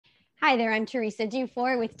Hi there, I'm Teresa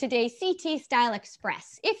Dufour with today's CT Style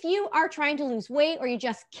Express. If you are trying to lose weight or you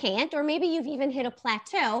just can't, or maybe you've even hit a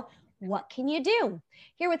plateau, what can you do?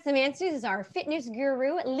 Here with some answers is our fitness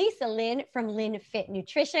guru, Lisa Lynn from Lynn Fit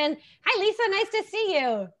Nutrition. Hi, Lisa. Nice to see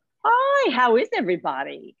you. Hi, how is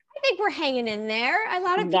everybody? I think we're hanging in there. A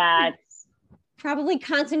lot of people That's probably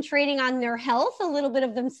concentrating on their health, a little bit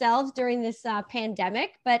of themselves during this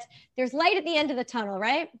pandemic, but there's light at the end of the tunnel,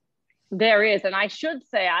 right? There is. And I should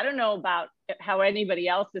say, I don't know about how anybody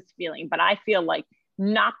else is feeling, but I feel like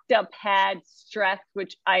knocked up head, stress,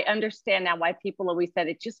 which I understand now why people always said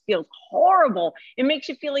it just feels horrible. It makes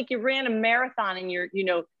you feel like you ran a marathon and you're,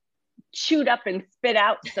 chewed up and spit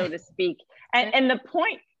out, so to speak. And the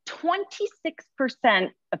point, 26%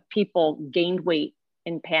 of people gained weight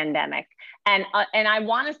in pandemic. And I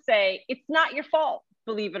want to say it's not your fault,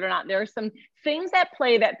 believe it or not. There are some things at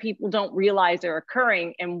play that people don't realize are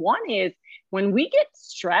occurring. And one is when we get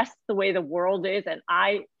stressed the way the world is, and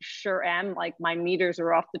I sure am, like my meters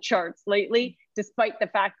are off the charts lately, despite the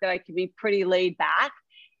fact that I can be pretty laid back,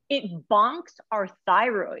 it bonks our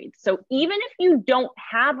thyroid. So even if you don't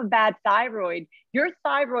have a bad thyroid, your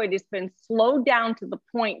thyroid has been slowed down to the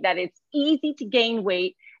point that it's easy to gain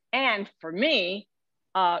weight. And for me,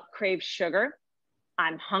 crave sugar.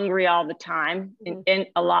 I'm hungry all the time and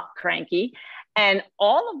a lot cranky. And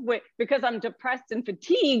all of which, because I'm depressed and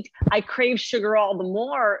fatigued, I crave sugar all the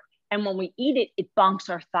more. And when we eat it, it bonks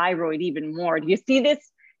our thyroid even more. Do you see this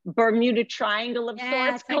Bermuda Triangle of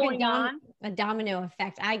sorts going on? A domino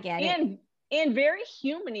effect. I get it. And very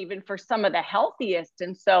human, even for some of the healthiest.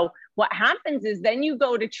 And so what happens is then you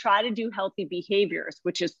go to try to do healthy behaviors,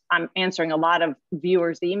 which is, I'm answering a lot of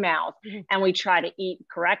viewers' emails, and we try to eat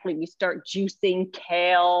correctly. We start juicing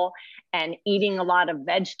kale and eating a lot of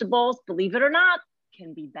vegetables, believe it or not,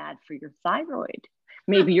 can be bad for your thyroid.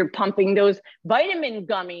 Maybe you're pumping those vitamin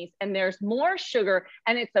gummies and there's more sugar,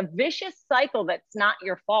 and it's a vicious cycle that's not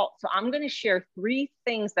your fault. So I'm going to share 3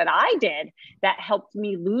 things that I did that helped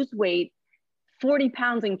me lose weight, 40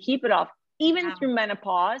 pounds, and keep it off, even through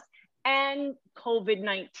menopause and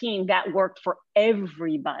COVID-19. That worked for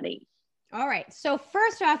everybody. All right. So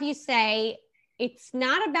first off, you say it's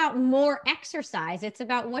not about more exercise. It's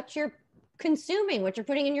about what you're consuming, what you're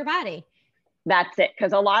putting in your body. That's it.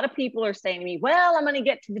 Because a lot of people are saying to me, well, I'm going to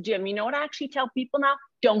get to the gym. You know what I actually tell people now?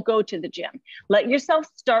 Don't go to the gym. Let yourself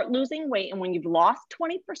start losing weight. And when you've lost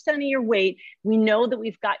 20% of your weight, we know that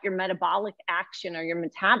we've got your metabolic action or your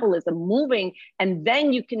metabolism moving. And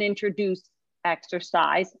then you can introduce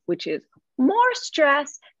exercise, which is more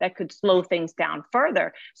stress that could slow things down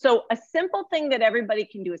further. So a simple thing that everybody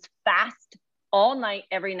can do is fast all night,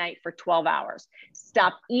 every night for 12 hours.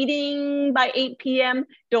 Stop eating by 8 p.m.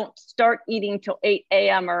 Don't start eating till 8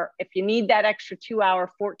 a.m. Or if you need that extra 2-hour,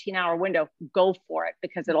 14-hour window, go for it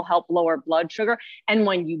because it'll help lower blood sugar. And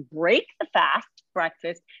when you break the fast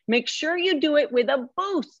breakfast, make sure you do it with a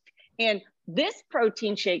boost. And this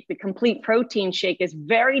protein shake, the complete protein shake, is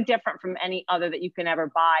very different from any other that you can ever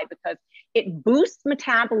buy because it boosts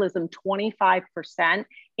metabolism 25%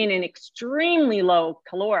 in an extremely low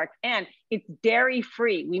caloric, and it's dairy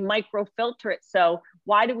free. We microfilter it. So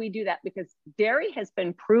why do we do that? Because dairy has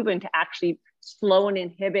been proven to actually slow and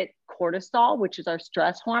inhibit cortisol, which is our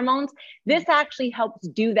stress hormones. This actually helps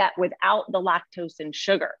do that without the lactose and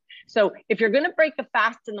sugar. So if you're going to break a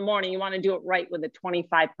fast in the morning, you want to do it right with a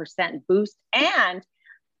 25% boost. And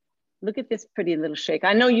look at this pretty little shake.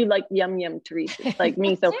 I know you like yum yum, Teresa, like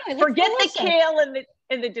me. So forget the kale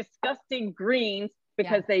and the disgusting greens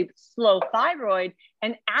because they slow thyroid,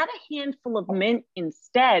 and add a handful of mint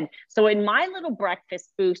instead. So in my little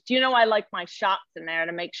breakfast boost, I like my shots in there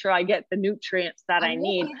to make sure I get the nutrients that I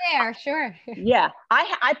need. There, sure. Yeah,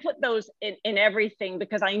 I put those in everything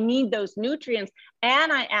because I need those nutrients,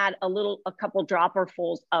 and I add a couple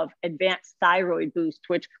dropperfuls of advanced thyroid boost,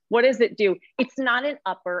 which what does it do? It's not an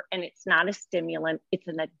upper and it's not a stimulant, it's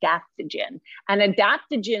an adaptogen. And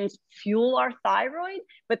adaptogens fuel our thyroid,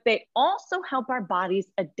 but they also help our bodies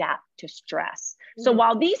adapt to stress. So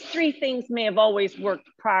while these 3 things may have always worked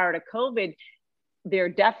prior to COVID, there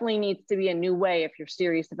definitely needs to be a new way if you're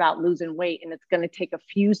serious about losing weight, and it's going to take a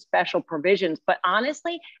few special provisions. But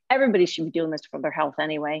honestly, everybody should be doing this for their health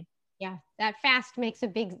anyway. Yeah, that fast makes a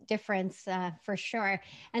big difference for sure.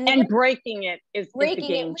 And breaking it is the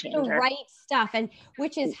game changer. The right stuff, and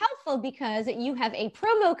which is helpful because you have a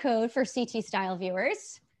promo code for CT Style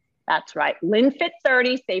viewers. That's right.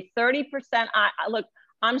 LynnFit30, save 30%. Look,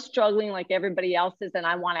 I'm struggling like everybody else is, and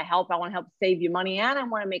I want to help. I want to help save you money, and I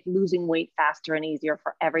want to make losing weight faster and easier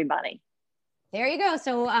for everybody. There you go.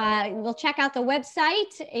 So we'll check out the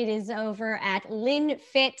website. It is over at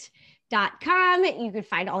LynnFit LinFit30%.com. You can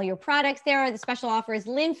find all your products there. The special offer is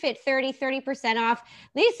LinFit30, 30% off.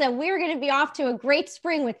 Lisa, we're going to be off to a great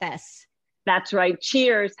spring with this. That's right.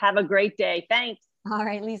 Cheers. Have a great day. Thanks. All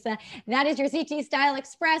right, Lisa, that is your CT Style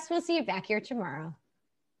Express. We'll see you back here tomorrow.